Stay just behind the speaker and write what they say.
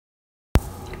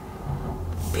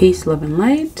Peace, love, and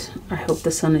light. I hope the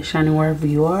sun is shining wherever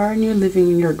you are and you're living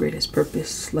in your greatest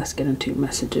purpose. Let's get into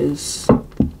messages.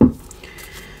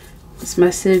 This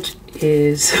message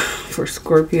is for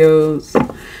Scorpios.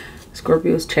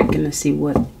 Scorpios, checking to see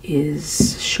what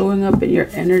is showing up in your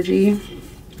energy.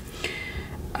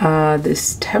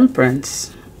 This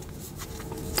temperance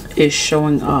is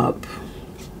showing up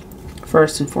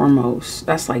first and foremost.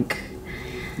 That's like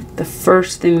the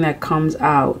first thing that comes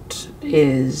out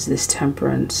is this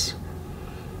temperance.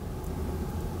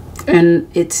 And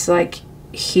it's like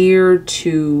here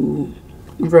to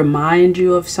remind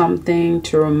you of something,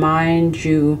 to remind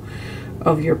you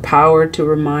of your power, to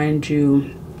remind you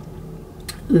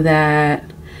that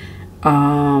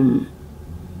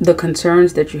the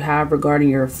concerns that you have regarding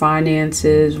your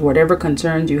finances, whatever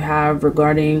concerns you have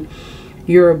regarding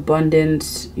your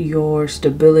abundance, your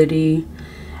stability,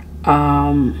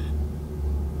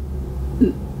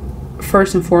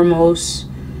 first and foremost,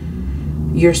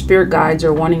 your spirit guides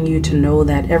are wanting you to know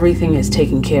that everything is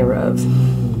taken care of.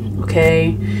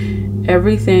 Okay?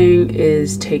 Everything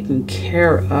is taken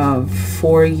care of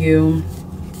for you.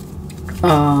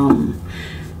 I'm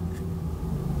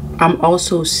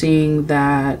also seeing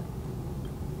that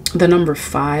the number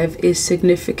 5 is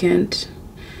significant.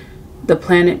 The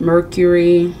planet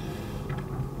Mercury,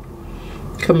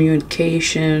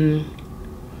 communication,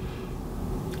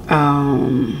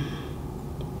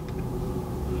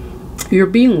 you're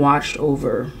being watched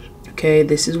over. Okay,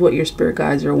 this is what your spirit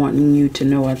guides are wanting you to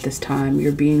know at this time.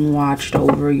 You're being watched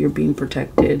over, you're being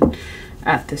protected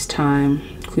at this time.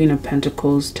 Queen of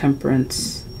Pentacles,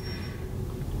 Temperance.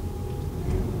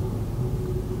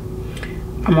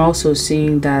 I'm also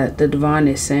seeing that the divine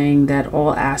is saying that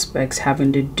all aspects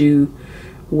having to do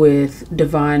with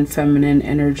divine feminine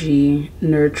energy,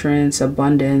 nurturance,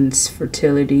 abundance,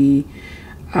 fertility,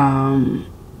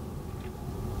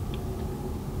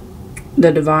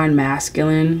 the divine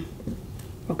masculine,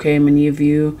 okay, many of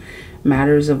you,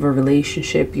 matters of a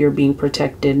relationship, you're being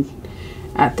protected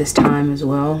at this time as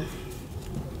well.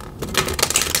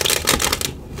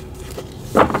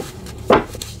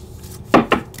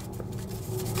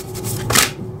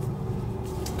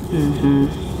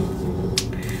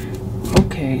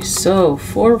 Okay, so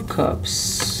 4 of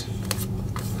Cups.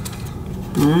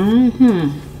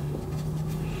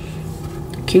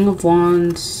 King of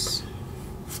Wands,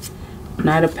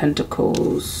 Knight of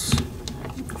Pentacles,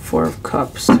 4 of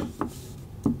Cups.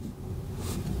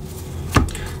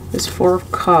 This 4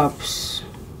 of Cups.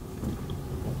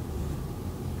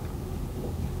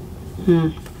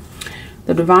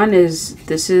 The divine is,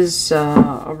 this is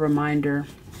a reminder.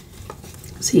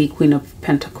 See, Queen of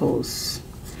Pentacles.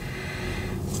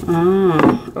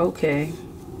 Okay.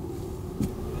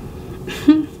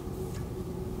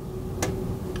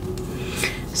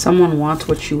 Someone wants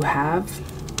what you have.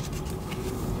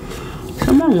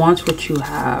 Someone wants what you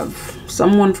have.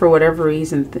 Someone, for whatever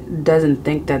reason, doesn't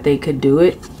think that they could do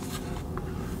it.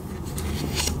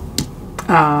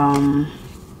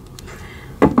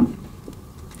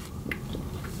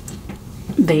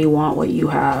 They want what you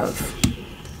have.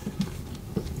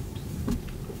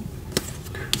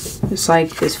 It's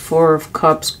like this 4 of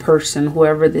Cups person,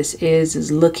 whoever this is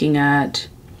looking at,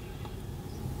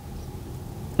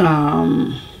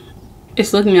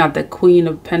 it's looking at the Queen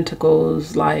of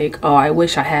Pentacles like, oh, I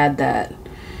wish I had that.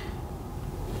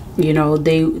 You know,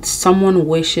 someone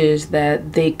wishes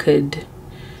that they could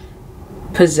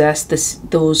possess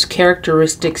those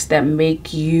characteristics that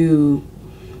make you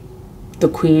the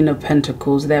Queen of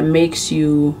Pentacles, that makes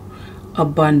you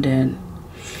abundant.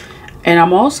 And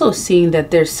I'm also seeing that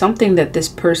there's something that this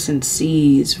person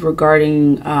sees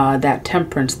regarding that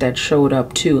temperance that showed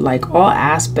up too. Like all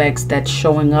aspects that's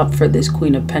showing up for this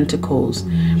Queen of Pentacles.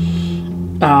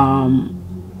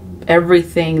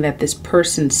 Everything that this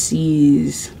person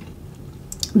sees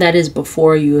that is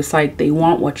before you, it's like they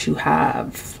want what you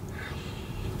have.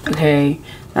 Okay,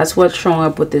 that's what's showing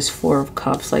up with this 4 of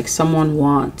Cups. Like someone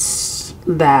wants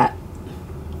that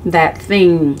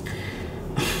thing.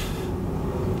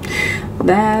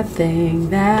 That thing.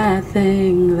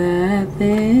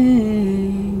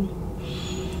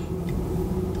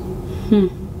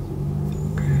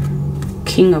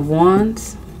 King of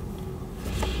Wands.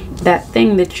 That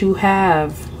thing that you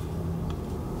have.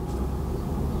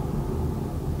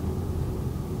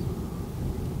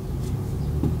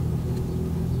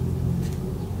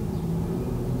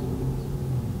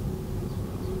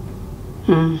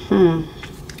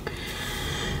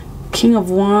 King of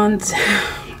Wands.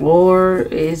 Or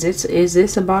is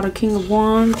this about a King of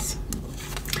Wands?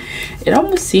 It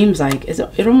almost seems like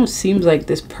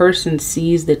this person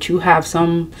sees that you have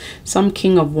some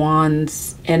King of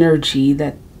Wands energy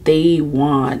that they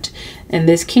want, and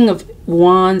this King of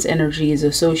Wands energy is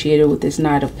associated with this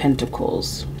Knight of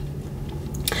Pentacles.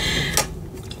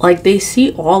 Like they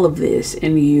see all of this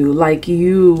in you, like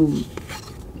you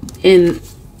in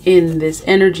this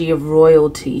energy of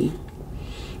royalty,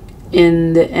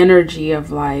 in the energy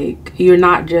of like, you're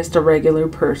not just a regular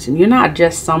person. You're not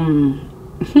just some,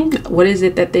 what is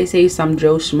it that they say? Some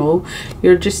Joe Schmo.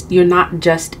 You're not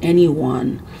just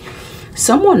anyone.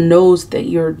 Someone knows that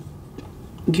you're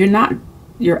not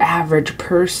your average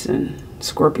person,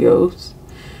 Scorpios.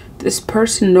 This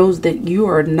person knows that you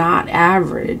are not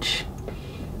average,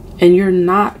 and you're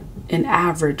not an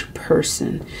average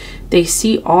person. They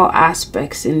see all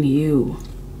aspects in you,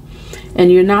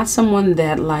 and you're not someone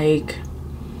that like,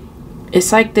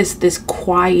 it's like this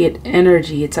quiet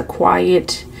energy. It's a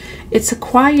quiet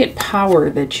power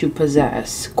that you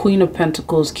possess. Queen of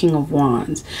Pentacles, King of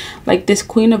Wands. Like this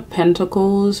Queen of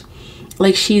Pentacles,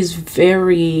 like she's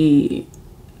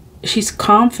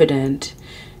confident.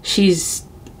 She's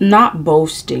not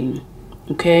boasting,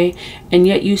 okay? And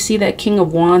yet you see that King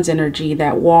of Wands energy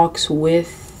that walks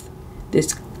with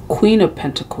this Queen of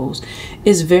Pentacles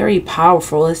is very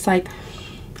powerful. It's like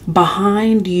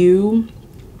behind you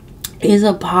is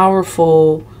a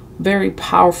powerful, very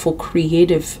powerful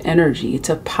creative energy. It's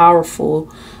a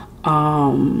powerful,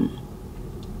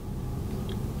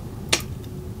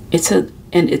 it's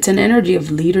an energy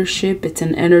of leadership. It's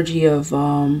an energy of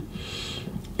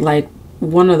like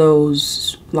one of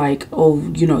those like, oh,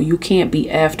 you know, you can't be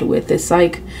effed with. It's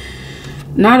like,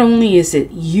 not only is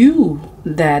it you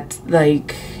that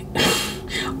like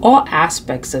all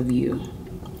aspects of you,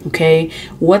 okay,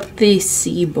 what they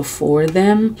see before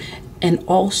them, and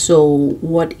also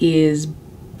what is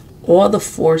all the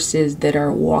forces that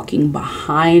are walking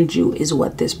behind you is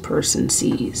what this person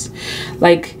sees.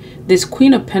 Like this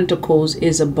Queen of Pentacles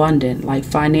is abundant, like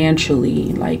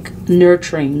financially, like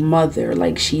nurturing mother.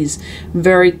 Like she's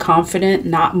very confident,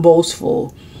 not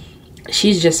boastful.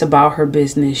 She's just about her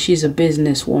business. She's a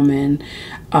businesswoman.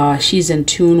 She's in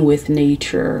tune with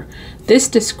nature. This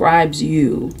describes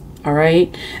you, all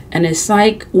right? And it's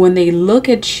like when they look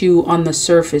at you on the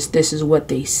surface, this is what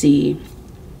they see.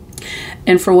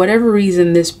 And for whatever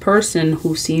reason, this person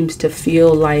who seems to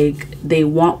feel like they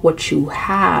want what you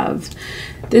have,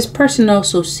 this person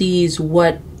also sees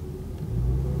what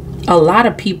a lot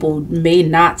of people may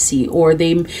not see, or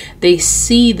they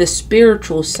see the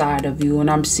spiritual side of you. And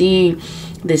I'm seeing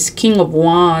this King of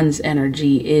Wands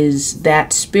energy is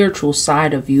that spiritual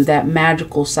side of you, that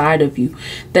magical side of you,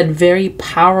 that very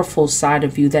powerful side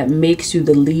of you that makes you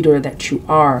the leader that you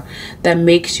are, that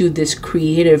makes you this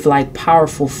creative, like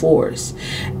powerful force.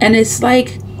 And it's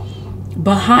like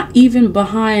even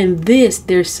behind this,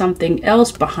 there's something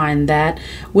else behind that,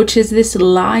 which is this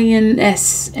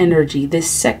lioness energy, this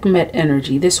Sekhmet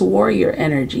energy, this warrior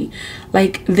energy.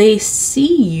 Like they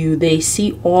see you, they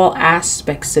see all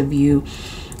aspects of you.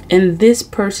 And this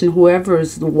person, whoever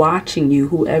is watching you,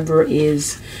 whoever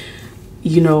is,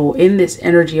 you know, in this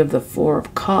energy of the Four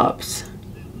of Cups,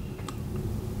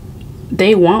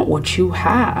 they want what you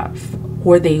have,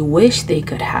 or they wish they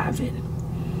could have it.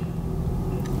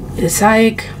 It's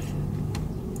like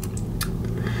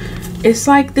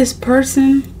this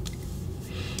person,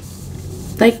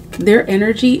 like their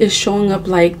energy is showing up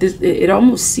like this. It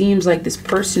almost seems like this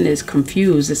person is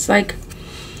confused. It's like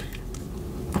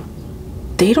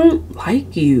they don't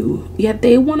like you, yet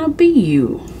they want to be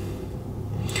you.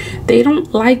 They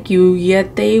don't like you,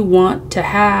 yet they want to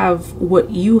have what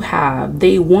you have.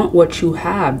 They want what you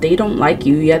have. They don't like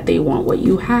you, yet they want what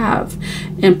you have.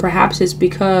 And perhaps it's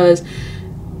because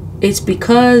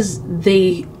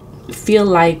they feel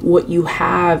like what you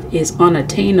have is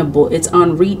unattainable. It's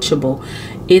unreachable.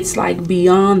 It's like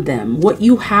beyond them. What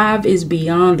you have is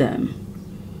beyond them.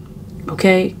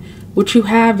 Okay? What you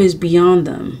have is beyond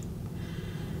them.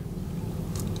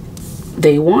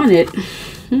 They want it.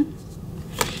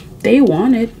 They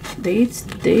want it.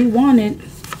 They want it.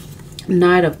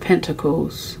 Knight of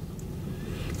Pentacles.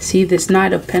 See, this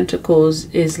Knight of Pentacles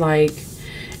is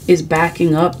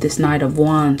backing up this Knight of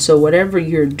Wands. So whatever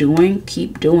you're doing,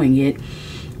 keep doing it,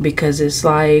 because it's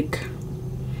like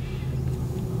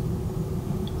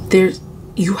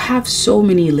you have so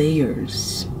many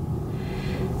layers.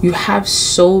 You have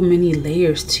so many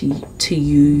layers to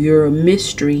you. You're a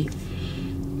mystery.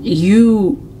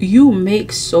 You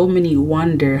make so many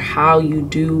wonder how you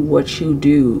do what you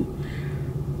do.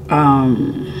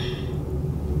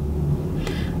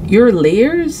 Your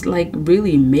layers like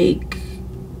really make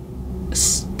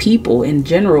people in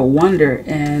general wonder.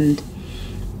 And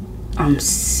I'm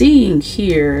seeing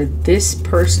here, this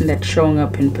person that's showing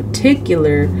up in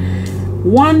particular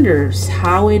wonders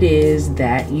how it is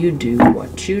that you do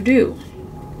what you do.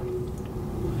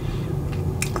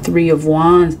 Three of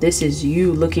Wands, this is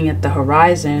you looking at the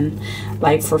horizon.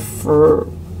 Like for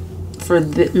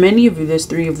many of you, this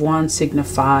Three of Wands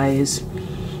signifies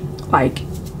like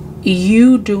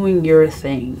you doing your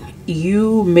thing,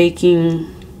 you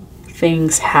making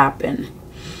things happen.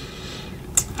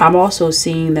 I'm also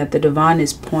seeing that the divine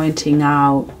is pointing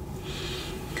out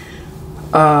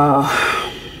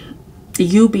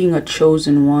you being a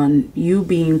chosen one, you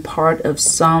being part of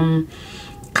some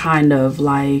kind of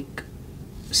like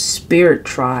spirit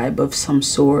tribe of some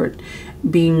sort,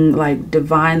 being like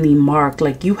divinely marked.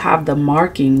 Like you have the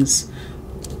markings,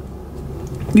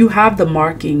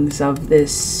 of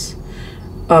this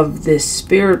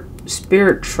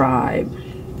spirit tribe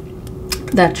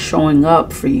that's showing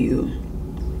up for you.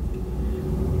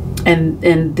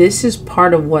 And this is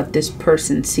part of what this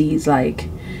person sees. Like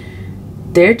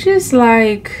they're just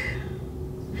like,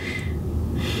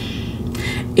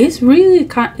 it's really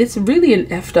an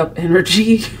effed up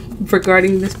energy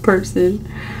regarding this person,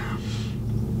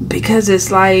 because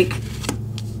it's like,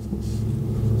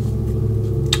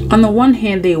 on the one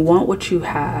hand, they want what you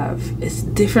have. It's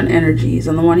different energies.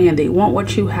 On the one hand, they want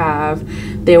what you have.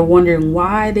 They're wondering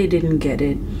why they didn't get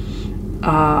it.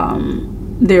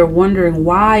 They're wondering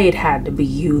why it had to be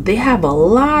you. They have a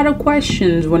lot of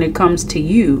questions when it comes to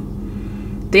you.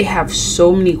 They have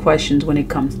so many questions when it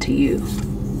comes to you.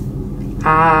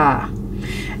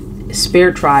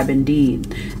 Spirit tribe indeed.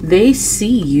 They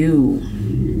see you.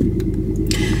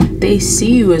 They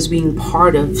see you as being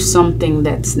part of something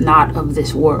that's not of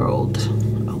this world.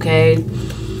 Okay?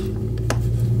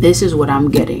 This is what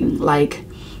I'm getting. Like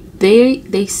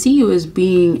they see you as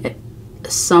being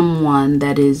someone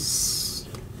that is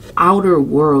outer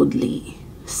worldly,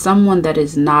 someone that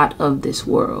is not of this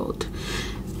world.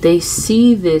 They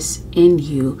see this in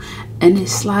you, and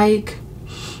it's like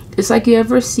you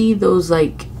ever see those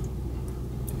like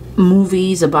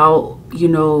movies about, you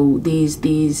know,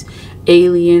 these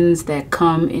aliens that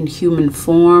come in human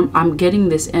form. I'm getting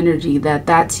this energy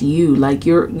that's you. Like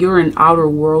you're an outer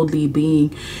worldly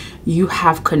being. You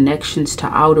have connections to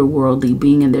outer worldly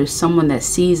being, and there's someone that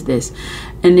sees this.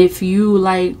 And if you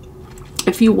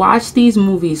watch these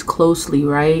movies closely,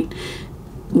 right,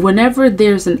 whenever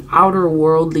there's an outer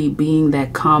worldly being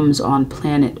that comes on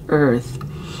planet Earth,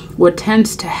 what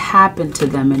tends to happen to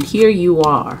them, and here you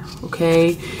are,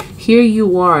 okay, here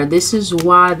you are. This is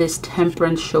why this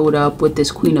Temperance showed up with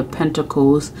this Queen of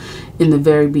Pentacles in the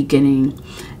very beginning.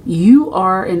 You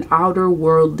are an outer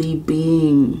worldly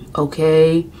being,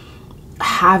 okay,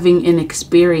 having an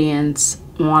experience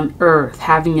on Earth,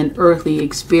 having an earthly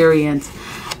experience.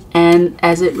 And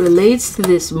as it relates to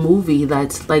this movie,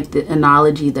 that's like the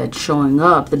analogy that's showing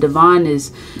up, the divine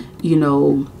is, you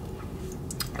know,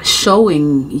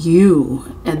 showing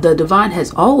you, and the divine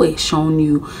has always shown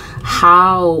you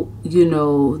how, you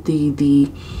know, the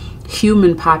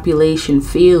human population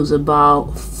feels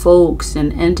about folks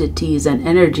and entities and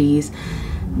energies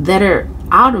that are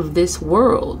out of this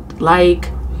world.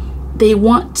 Like they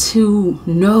want to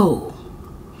know.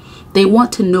 They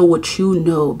want to know what you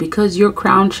know, because your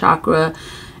crown chakra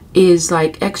is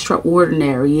like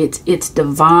extraordinary. It's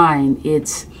divine.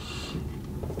 It's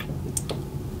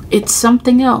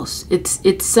something else.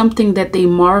 It's something that they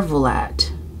marvel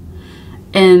at.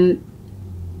 And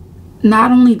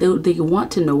not only do they want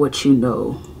to know what you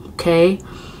know, okay?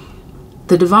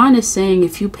 The divine is saying,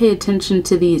 if you pay attention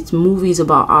to these movies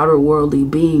about outer worldly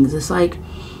beings, it's like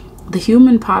the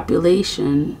human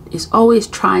population is always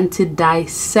trying to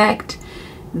dissect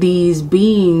these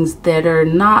beings that are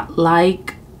not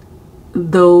like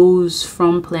those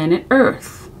from planet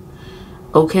Earth.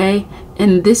 Okay?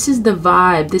 And this is the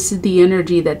vibe, this is the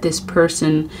energy that this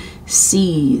person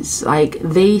sees. Like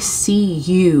they see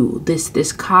you,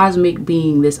 this cosmic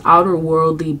being, this outer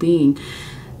worldly being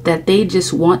that they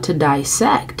just want to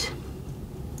dissect.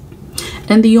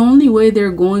 And the only way they're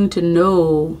going to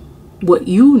know what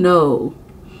you know,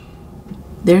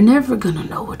 they're never gonna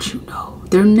know what you know.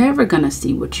 They're never gonna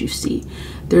see what you see.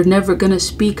 They're never gonna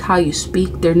speak how you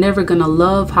speak. They're never gonna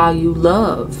love how you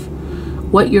love.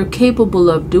 What you're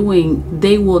capable of doing,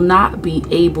 they will not be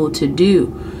able to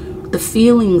do. The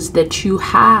feelings that you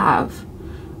have,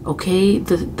 okay,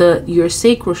 your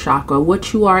sacral chakra,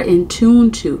 what you are in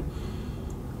tune to.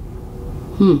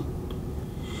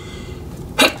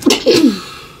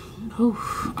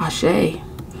 Oh, Ashe.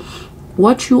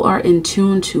 What you are in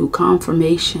tune to,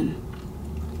 confirmation.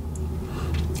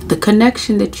 The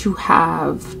connection that you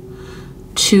have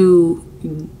to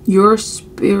your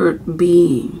spirit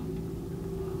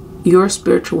being, your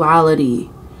spirituality,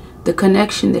 the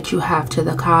connection that you have to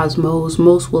the cosmos,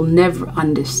 most will never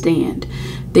understand.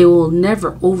 They will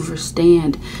never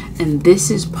understand. And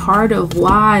this is part of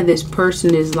why this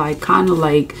person is like kind of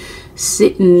like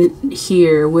sitting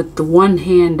here with the one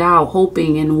hand out,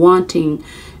 hoping and wanting,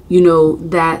 you know,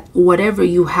 that whatever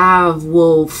you have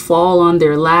will fall on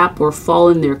their lap or fall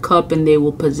in their cup and they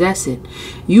will possess it.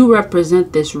 You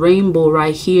represent this rainbow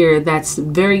right here that's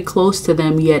very close to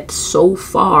them, yet so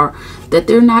far that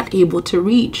they're not able to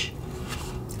reach.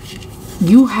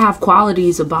 You have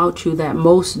qualities about you that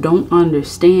most don't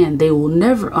understand. They will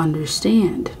never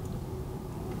understand.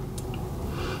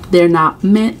 They're not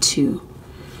meant to.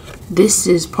 This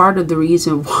is part of the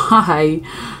reason why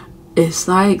it's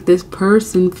like this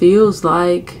person feels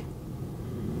like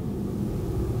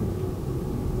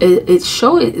it's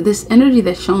showing, this energy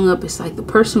that's showing up. It's like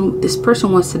this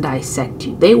person wants to dissect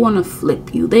you. They want to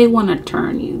flip you. They want to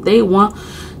turn you. They want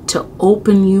to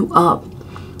open you up.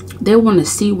 They want to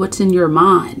see what's in your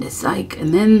mind. It's like,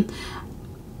 and then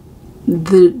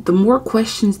the more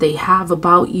questions they have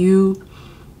about you,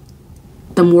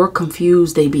 the more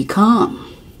confused they become.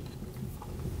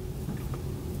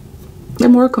 The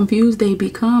more confused they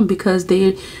become, because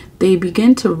they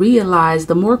begin to realize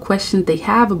the more questions they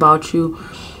have about you,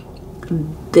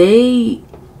 they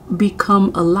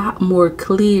become a lot more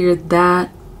clear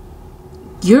that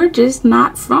you're just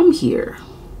not from here.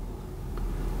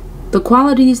 The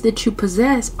qualities that you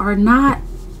possess are not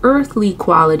earthly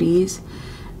qualities.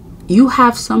 You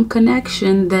have some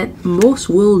connection that most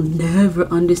will never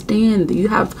understand. You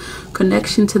have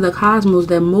connection to the cosmos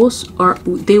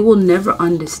that they will never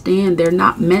understand. They're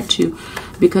not meant to,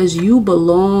 because you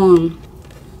belong,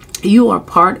 you are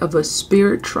part of a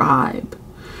spirit tribe.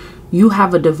 You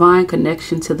have a divine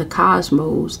connection to the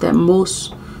cosmos that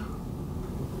most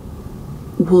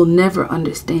will never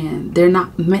understand. They're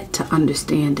not meant to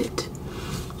understand it.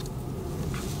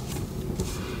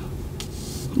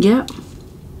 Yep.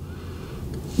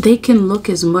 They can look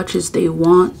as much as they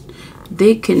want.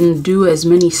 They can do as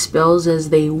many spells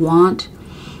as they want.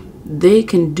 They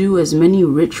can do as many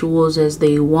rituals as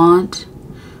they want.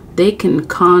 They can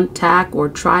contact or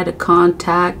try to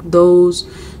contact those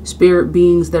spirit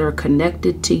beings that are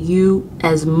connected to you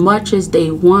as much as they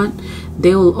want.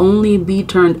 They will only be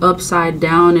turned upside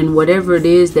down, and whatever it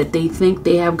is that they think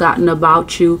they have gotten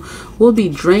about you will be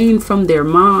drained from their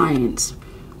minds.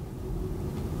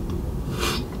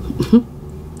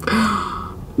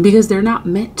 Because they're not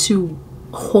meant to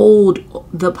hold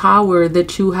the power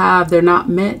that you have. They're not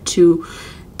meant to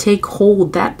take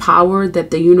hold that power that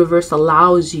the universe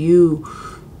allows you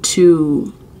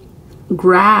to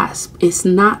grasp. It's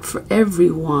not for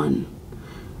everyone,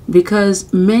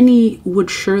 because many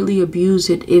would surely abuse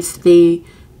it if they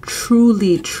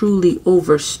truly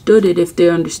understood it, if they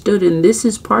understood it. And this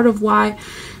is part of why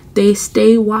they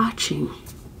stay watching.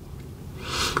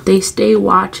 They stay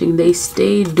watching. They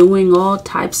stay doing all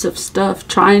types of stuff,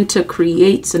 trying to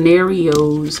create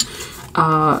scenarios,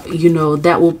 you know,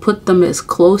 that will put them as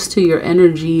close to your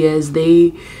energy as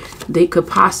they could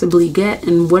possibly get.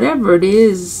 And whatever it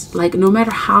is, like, no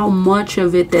matter how much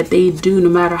of it that they do, no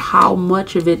matter how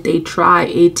much of it they try,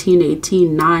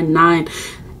 18, 9,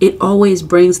 it always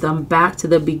brings them back to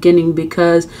the beginning,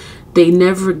 because they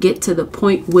never get to the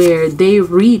point where they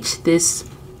reach this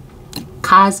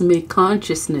cosmic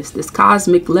consciousness, this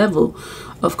cosmic level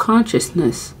of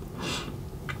consciousness.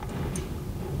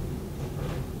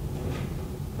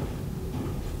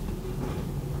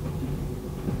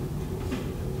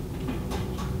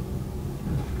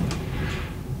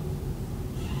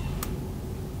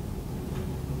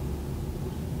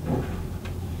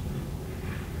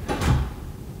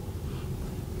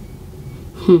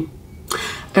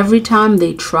 Every time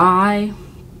they try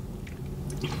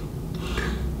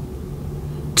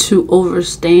to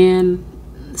understand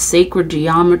sacred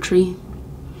geometry,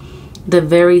 the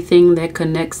very thing that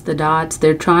connects the dots,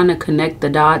 they're trying to connect the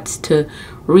dots to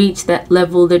reach that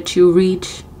level that you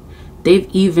reach. They've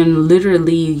even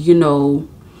literally, you know,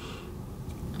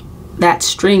 that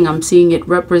string, I'm seeing it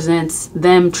represents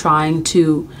them trying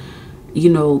to, you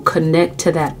know, connect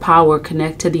to that power,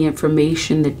 connect to the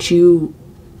information that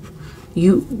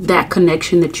that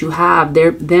connection that you have.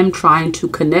 They're them trying to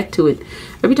connect to it.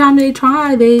 Every time they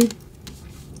try,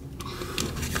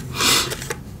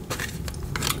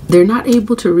 they're not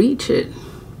able to reach it,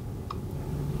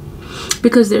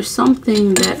 because there's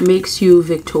something that makes you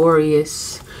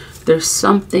victorious. There's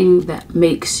something that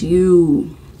makes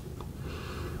you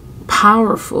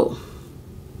powerful,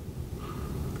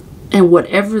 and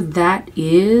whatever that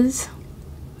is,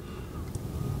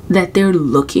 that they're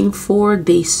looking for,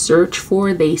 they search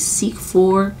for, they seek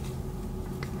for,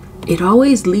 it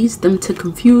always leads them to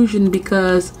confusion,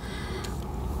 because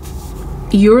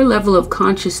your level of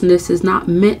consciousness is not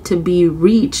meant to be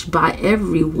reached by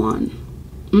everyone.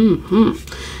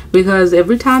 Because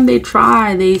every time they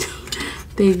try, they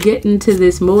get into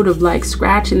this mode of like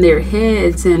scratching their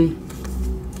heads and,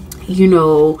 you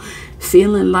know,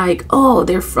 feeling like, oh,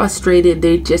 they're frustrated,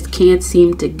 they just can't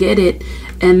seem to get it.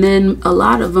 And then a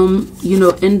lot of them, you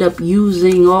know, end up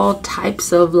using all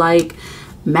types of like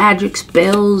magic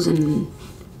spells and,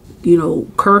 you know,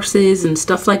 curses and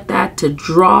stuff like that to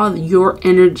draw your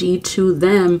energy to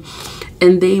them.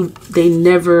 And they're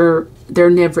never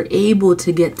able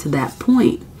to get to that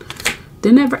point.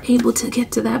 They're never able to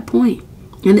get to that point.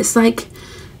 And it's like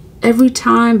every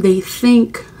time they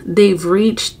think they've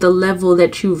reached the level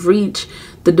that you've reached,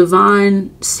 the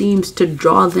divine seems to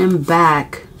draw them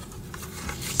back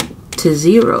to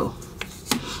zero.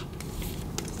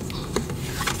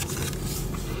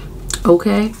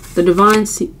 Okay, the divine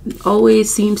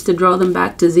always seems to draw them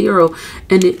back to zero,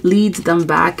 and it leads them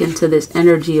back into this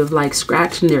energy of like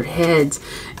scratching their heads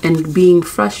and being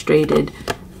frustrated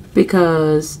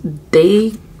because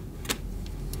they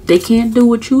can't do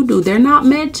what you do. They're not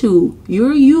meant to.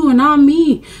 You're you and I'm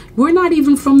me. We're not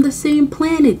even from the same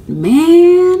planet,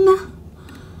 man.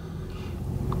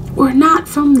 We're not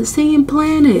from the same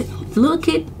planet. Look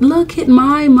at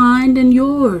my mind and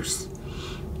yours.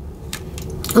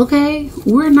 Okay,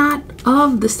 we're not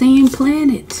of the same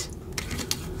planet.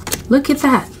 Look at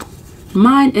that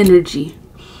mind energy.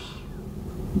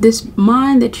 This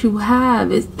mind that you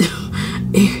have is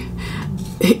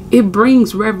it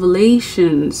brings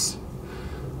revelations.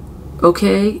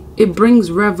 Okay, it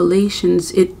brings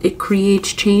revelations. It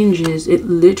creates changes. It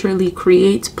literally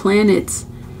creates planets.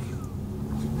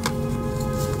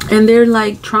 And they're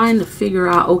like trying to figure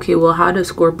out, okay, well, how does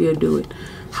Scorpio do it?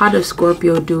 How does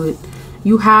Scorpio do it?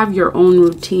 You have your own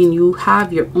routine. You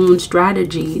have your own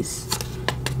strategies.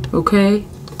 Okay?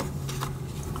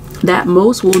 That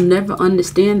most will never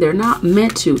understand. They're not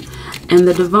meant to. And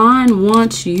the divine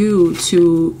wants you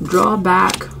to draw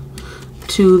back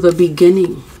to the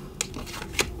beginning,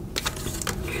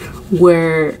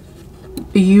 where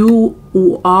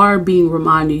you are being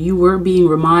reminded, you were being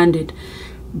reminded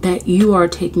that you are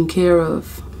taken care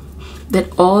of, that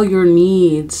all your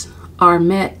needs are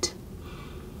met.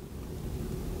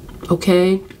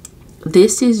 Okay?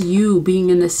 This is you being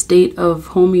in a state of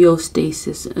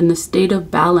homeostasis, in a state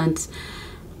of balance,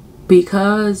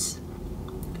 because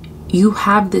you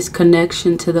have this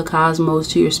connection to the cosmos,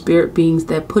 to your spirit beings,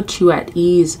 that puts you at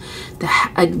ease,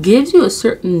 that gives you a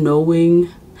certain knowing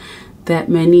that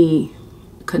many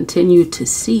continue to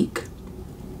seek.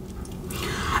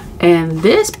 And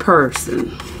this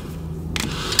person,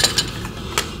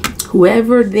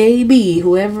 whoever they be,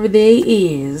 whoever they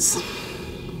is,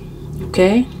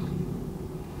 okay?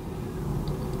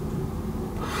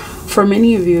 For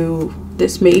many of you,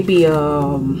 this may be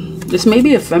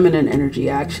a feminine energy,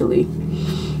 actually.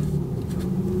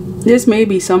 This may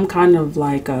be some kind of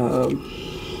like I'm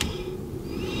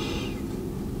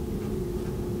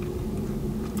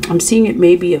seeing it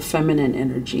may be a feminine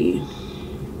energy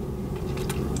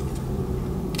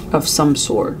of some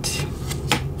sort.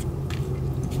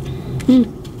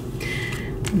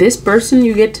 This person,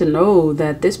 you get to know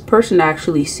that this person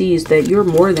actually sees that you're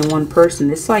more than one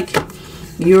person. It's like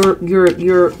you're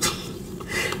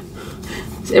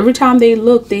every time they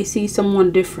look, they see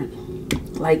someone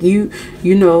different. Like you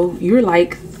know, you're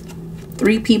like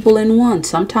 3 people in one,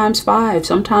 sometimes 5,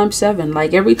 sometimes 7.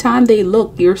 Like every time they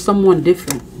look, you're someone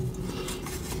different.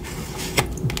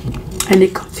 And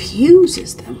it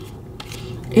confuses them.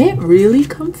 It really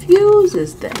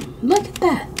confuses them. Look at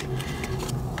that.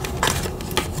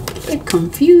 It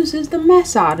confuses the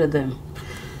mess out of them.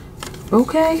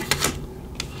 Okay?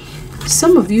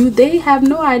 Some of you, they have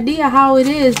no idea how it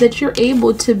is that you're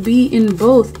able to be in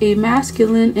both a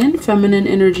masculine and feminine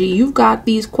energy. You've got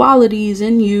these qualities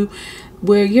in you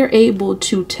where you're able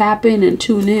to tap in and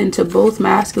tune in to both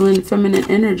masculine and feminine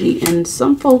energy. And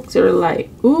some folks are like,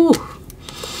 ooh.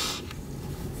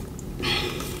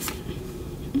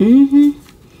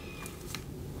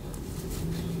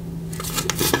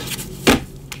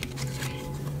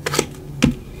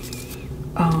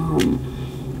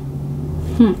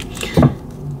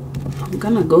 I'm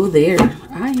gonna go there.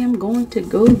 I am going to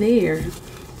go there.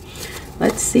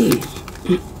 Let's see.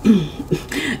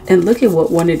 And look at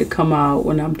what wanted to come out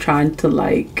when I'm trying to,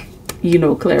 like, you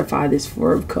know, clarify this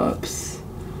 4 of Cups.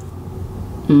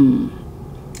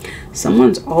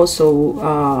 Someone's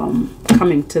also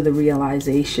coming to the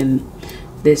realization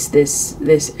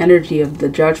this energy of the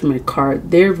Judgment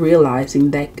card, they're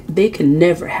realizing that they can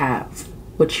never have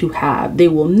what you have. They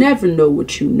will never know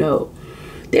what you know.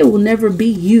 They will never be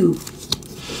you.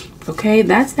 Okay,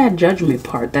 that's that Judgment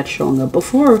part that's showing up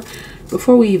before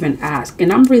we even ask.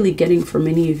 And I'm really getting for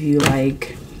many of you,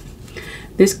 like,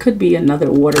 this could be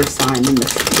another water sign in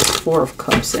this Four of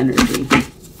Cups energy.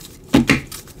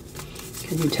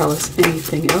 Can you tell us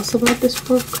anything else about this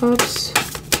Four of Cups?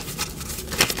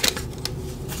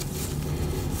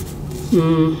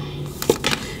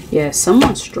 Yeah,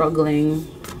 someone's struggling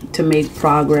to make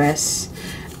progress,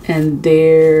 and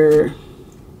they're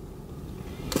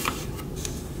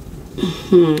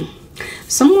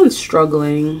someone's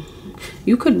struggling.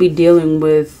 You could be dealing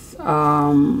with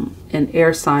an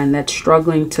air sign that's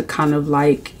struggling to kind of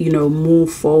like, you know,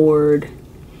 move forward.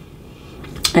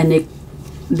 And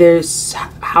there's,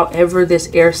 however this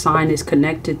air sign is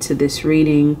connected to this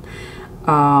reading,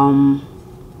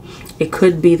 it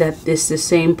could be that it's the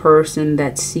same person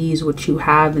that sees what you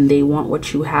have and they want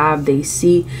what you have. They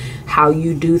see how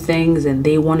you do things and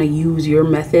they want to use your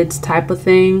methods, type of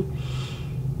thing.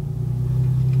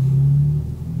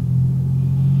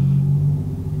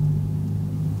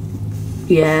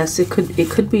 Yes, it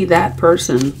could be that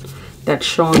person that's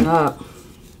showing up.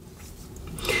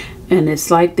 And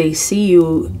it's like they see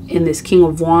you in this King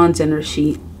of Wands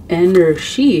energy.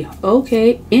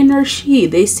 Okay, inner she.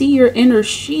 They see your inner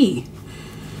she.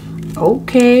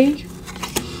 Okay.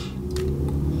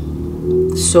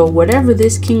 So whatever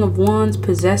this King of Wands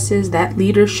possesses, that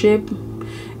leadership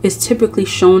is typically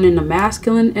shown in the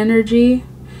masculine energy.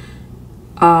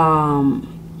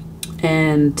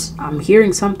 And I'm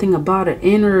hearing something about an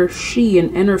inner she,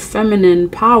 an inner feminine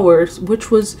powers, which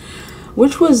was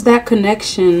that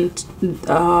connection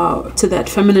to that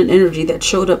feminine energy that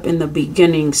showed up in the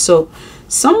beginning. So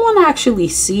someone actually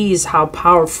sees how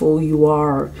powerful you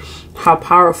are, how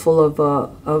powerful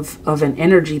of an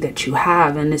energy that you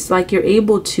have, and it's like you're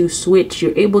able to switch.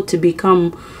 You're able to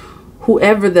become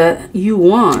whoever that you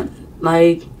want.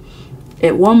 Like,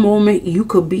 at one moment you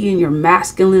could be in your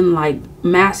masculine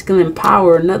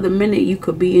power, another minute you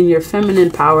could be in your feminine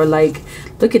power. Like,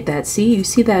 look at that. See, you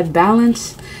see that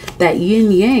balance, that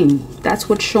yin yang. That's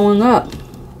what's showing up.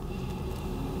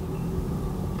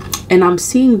 And I'm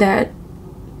seeing that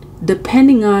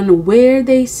depending on where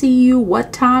they see you,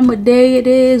 what time of day it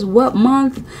is, what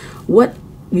month, what,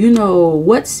 you know,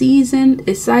 what season,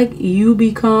 it's like you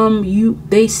become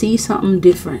they see something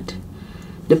different.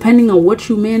 Depending on what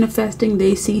you're manifesting,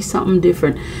 they see something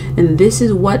different. And this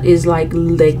is what is like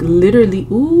literally,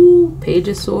 ooh, Page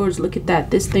of Swords. Look at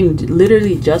that. This thing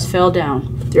literally just fell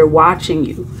down. They're watching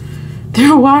you.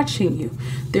 They're watching you.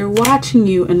 They're watching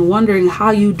you and wondering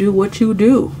how you do what you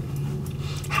do.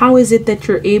 How is it that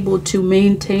you're able to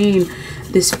maintain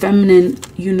this feminine,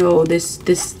 you know, this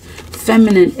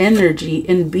feminine energy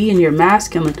and be in your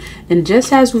masculine? And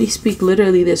just as we speak,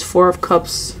 literally this Four of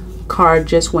Cups card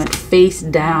just went face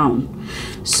down.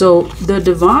 So the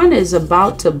divine is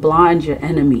about to blind your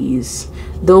enemies,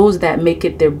 those that make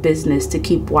it their business to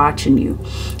keep watching you.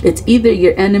 It's either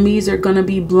your enemies are going to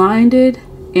be blinded,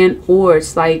 and or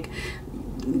it's like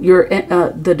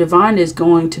the divine is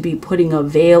going to be putting a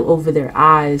veil over their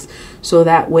eyes, so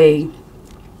that way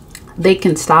they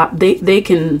can stop, they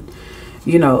can,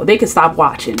 you know, they can stop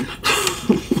watching.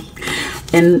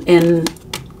 and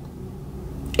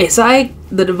it's like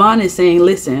the divine is saying,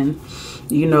 listen,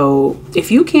 you know,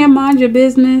 if you can't mind your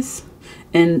business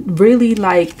and really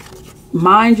like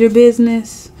mind your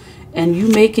business, and you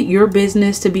make it your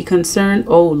business to be concerned,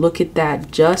 oh, look at that.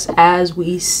 Just as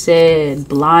we said,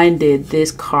 blinded,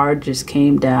 this card just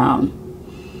came down.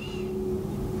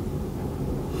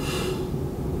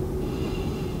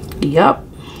 Yep.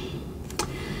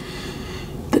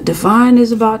 The divine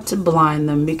is about to blind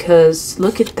them, because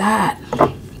look at that.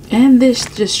 And this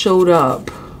just showed up.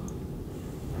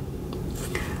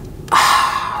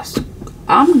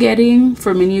 I'm getting,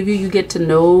 for many of you, you get to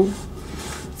know,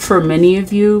 for many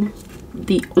of you,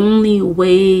 the only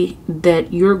way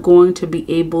that you're going to be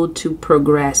able to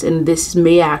progress, and this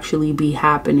may actually be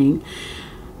happening,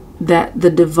 that the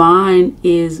divine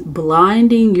is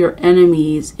blinding your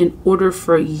enemies in order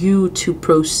for you to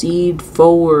proceed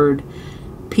forward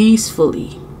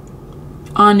peacefully,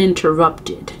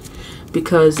 uninterrupted.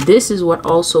 Because this is what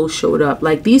also showed up.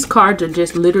 Like, these cards are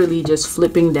just literally just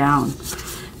flipping down.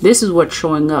 This is what's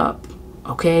showing up.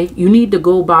 Okay, you need to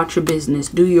go about your business,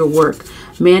 do your work,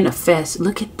 manifest.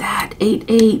 Look at that,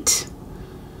 8-8.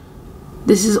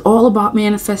 This is all about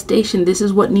manifestation. This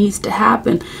is what needs to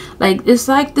happen. Like, it's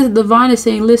like the divine is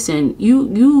saying, listen,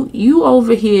 you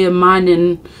over here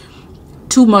minding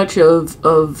too much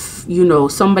of you know,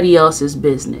 somebody else's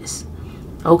business.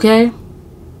 Okay?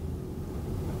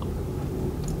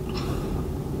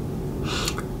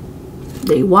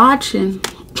 They watching.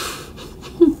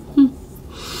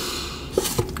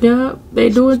 Yeah, they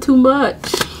doing too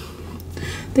much.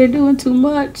 They're doing too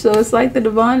much. So it's like the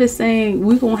divine is saying,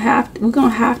 we're gonna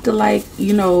have to, like,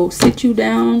 you know, sit you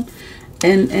down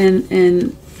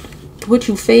and put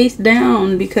you face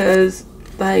down, because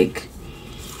like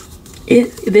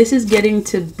this is getting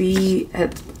to be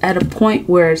at a point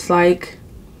where it's like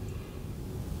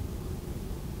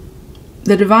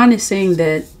the divine is saying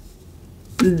that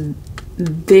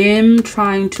them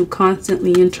trying to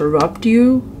constantly interrupt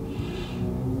you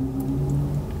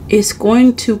is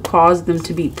going to cause them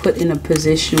to be put in a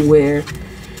position where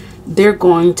they're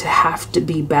going to have to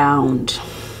be bound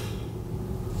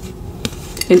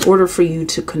in order for you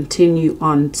to continue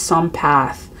on some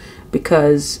path,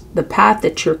 because the path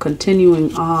that you're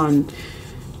continuing on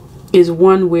is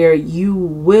one where you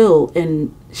will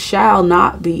and shall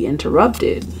not be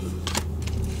interrupted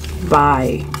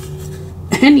by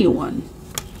anyone.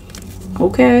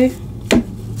 Okay?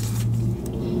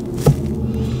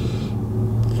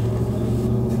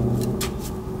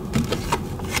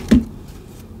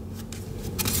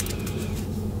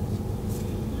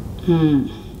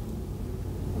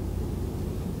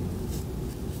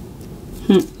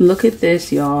 Look at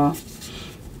this, y'all.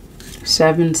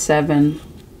 7-7.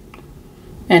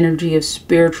 Energy of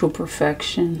spiritual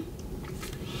perfection.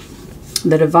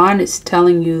 The divine is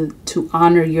telling you to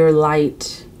honor your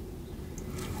light.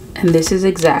 And this is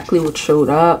exactly what showed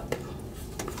up.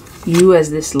 You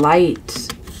as this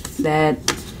light that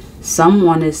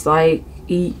someone is like,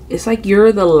 it's like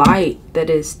you're the light that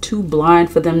is too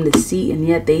blind for them to see, and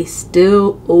yet they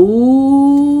still,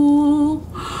 oh,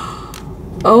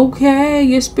 okay,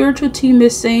 your spiritual team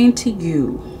is saying to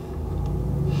you,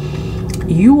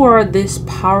 you are this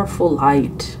powerful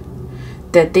light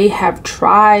that they have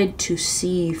tried to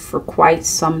see for quite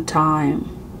some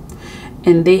time,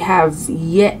 and they have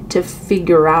yet to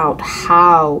figure out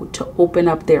how to open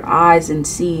up their eyes and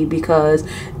see, because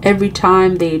every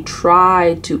time they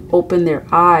try to open their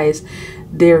eyes,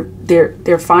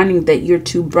 they're finding that you're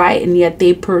too bright, and yet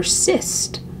they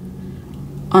persist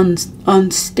on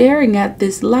staring at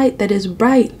this light that is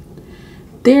bright.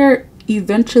 They're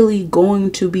eventually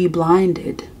going to be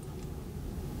blinded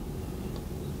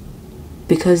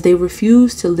because they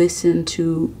refuse to listen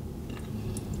to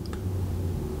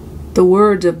the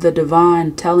words of the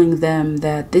divine telling them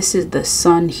that this is the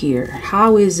sun here.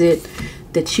 How is it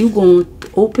that you gonna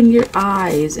open your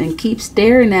eyes and keep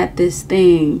staring at this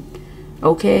thing,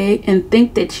 okay, and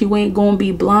think that you ain't gonna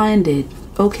be blinded?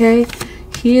 Okay,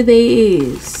 here they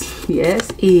is. Yes,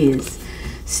 is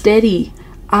steady,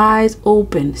 eyes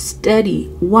open, steady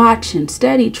watching,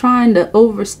 steady trying to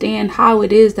understand how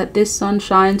it is that this sun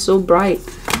shines so bright.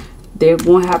 They're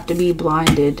gonna have to be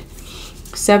blinded.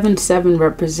 7-7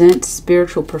 represents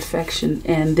spiritual perfection,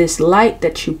 and this light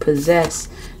that you possess,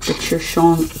 that you're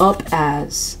showing up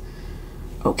as,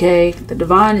 okay, the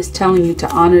divine is telling you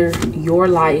to honor your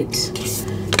light.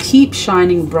 Keep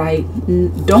shining bright.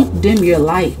 Don't dim your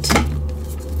light,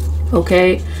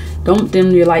 okay? Don't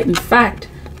dim your light. In fact,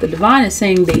 the divine is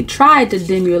saying they tried to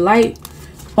dim your light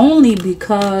only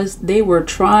because they were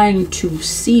trying to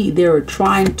see, they were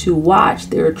trying to watch,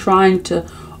 they were trying to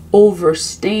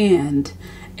overstand,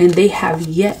 and they have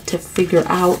yet to figure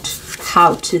out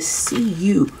how to see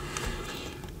you.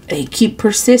 They keep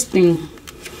persisting,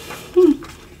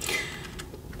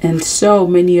 and so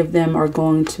many of them are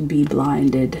going to be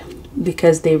blinded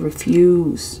because they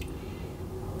refuse.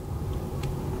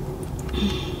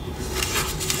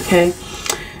 Okay,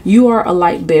 you are a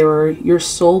light bearer. Your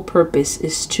sole purpose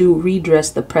is to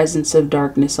redress the presence of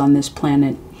darkness on this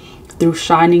planet through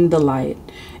shining the light.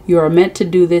 You are meant to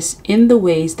do this in the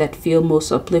ways that feel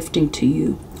most uplifting to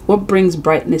you. What brings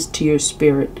brightness to your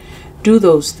spirit? Do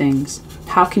those things.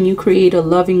 How can you create a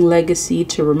loving legacy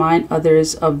to remind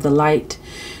others of the light?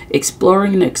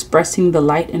 Exploring and expressing the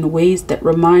light in ways that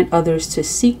remind others to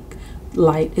seek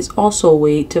light is also a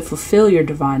way to fulfill your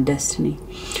divine destiny.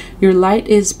 Your light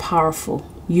is powerful.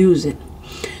 Use it.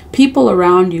 People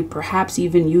around you, perhaps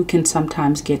even you, can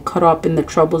sometimes get caught up in the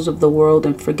troubles of the world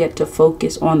and forget to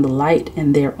focus on the light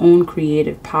and their own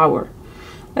creative power.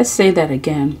 Let's say that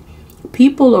again.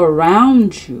 People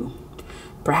around you,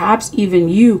 perhaps even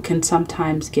you, can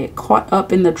sometimes get caught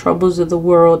up in the troubles of the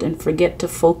world and forget to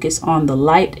focus on the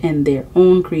light and their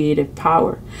own creative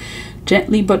power.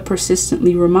 Gently but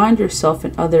persistently remind yourself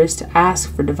and others to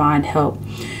ask for divine help.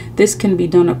 This can be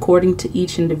done according to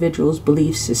each individual's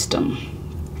belief system.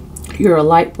 You're a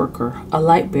light worker, a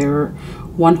light bearer,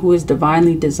 one who is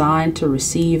divinely designed to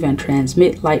receive and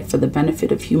transmit light for the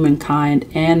benefit of humankind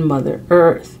and Mother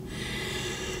Earth.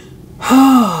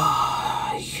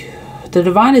 The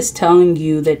divine is telling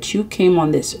you that you came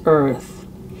on this earth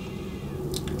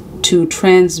to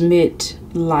transmit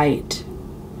light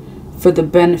for the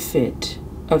benefit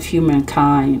of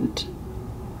humankind.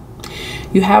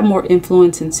 You have more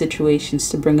influence in situations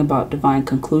to bring about divine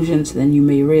conclusions than you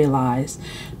may realize.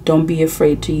 Don't be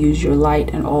afraid to use your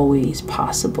light and always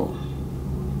possible.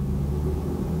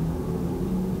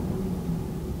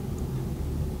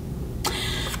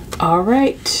 All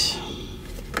right.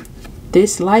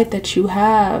 This light that you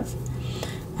have,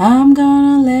 I'm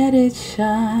gonna let it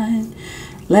shine.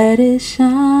 Let it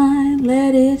shine,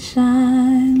 let it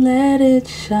shine, let it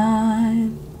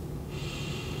shine.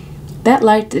 That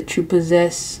light that you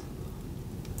possess,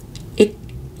 it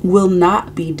will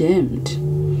not be dimmed.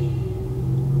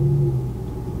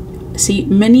 See,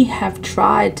 many have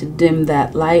tried to dim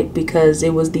that light because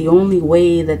it was the only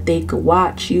way that they could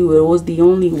watch you. It was the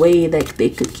only way that they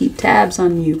could keep tabs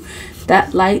on you.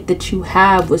 That light that you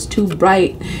have was too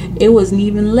bright. It wasn't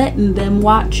even letting them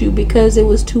watch you because it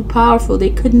was too powerful.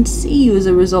 They couldn't see you as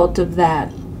a result of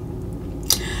that.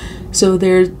 So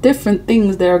there's different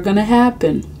things that are going to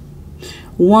happen.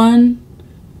 One,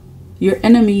 your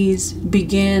enemies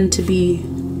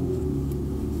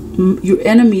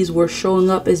were showing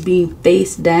up as being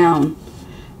face down.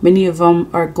 Many of them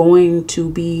are going to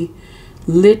be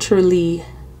literally,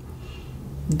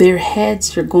 their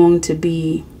heads are going to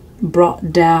be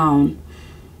brought down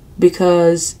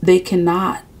because they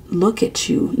cannot look at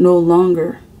you no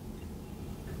longer.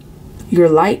 Your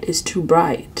light is too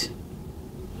bright.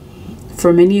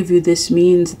 For many of you, this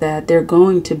means that they're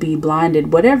going to be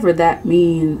blinded, whatever that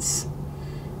means.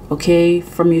 Okay,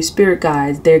 from your spirit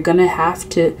guides, they're gonna have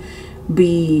to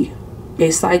be,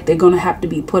 it's like they're gonna have to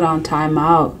be put on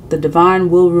timeout. The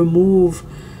divine will remove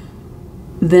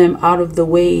them out of the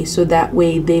way so that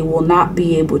way they will not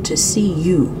be able to see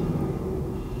you.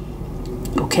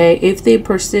 Okay, if they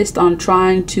persist on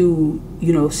trying to,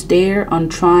 stare, on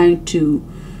trying to,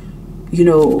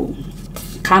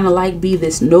 kind of like be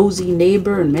this nosy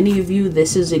neighbor, and many of you,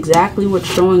 this is exactly what's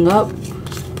showing up.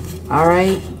 All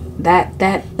right,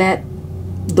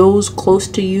 those close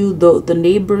to you, the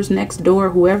neighbors next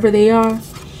door, whoever they are,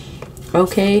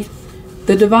 okay,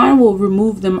 the divine will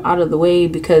remove them out of the way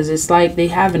because it's like they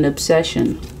have an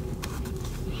obsession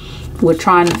with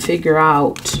trying to figure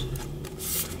out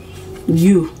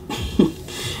you.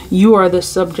 You are the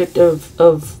subject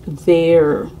of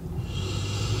their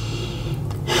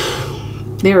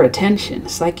attention.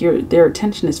 It's like their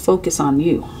attention is focused on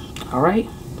you. All right,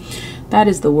 that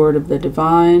is the word of the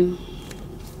divine.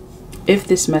 If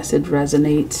this message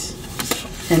resonates,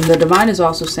 and the divine is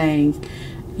also saying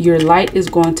your light is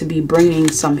going to be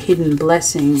bringing some hidden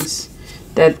blessings.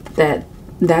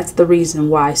 That's the reason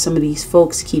why some of these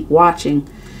folks keep watching.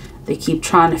 They keep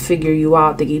trying to figure you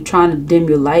out. They keep trying to dim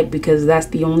your light because that's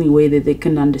the only way that they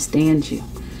can understand you.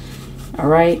 All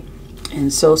right.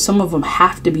 And so some of them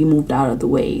have to be moved out of the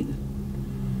way.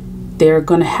 They're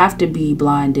going to have to be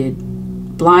blinded.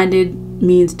 Blinded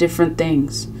means different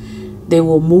things. They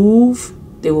will move.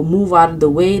 They will move out of the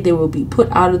way. They will be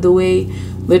put out of the way,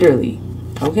 literally.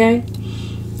 Okay?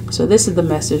 So this is the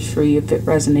message for you. If it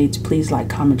resonates, please like,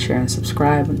 comment, share, and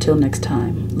subscribe. Until next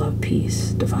time, love, peace,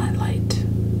 divine light.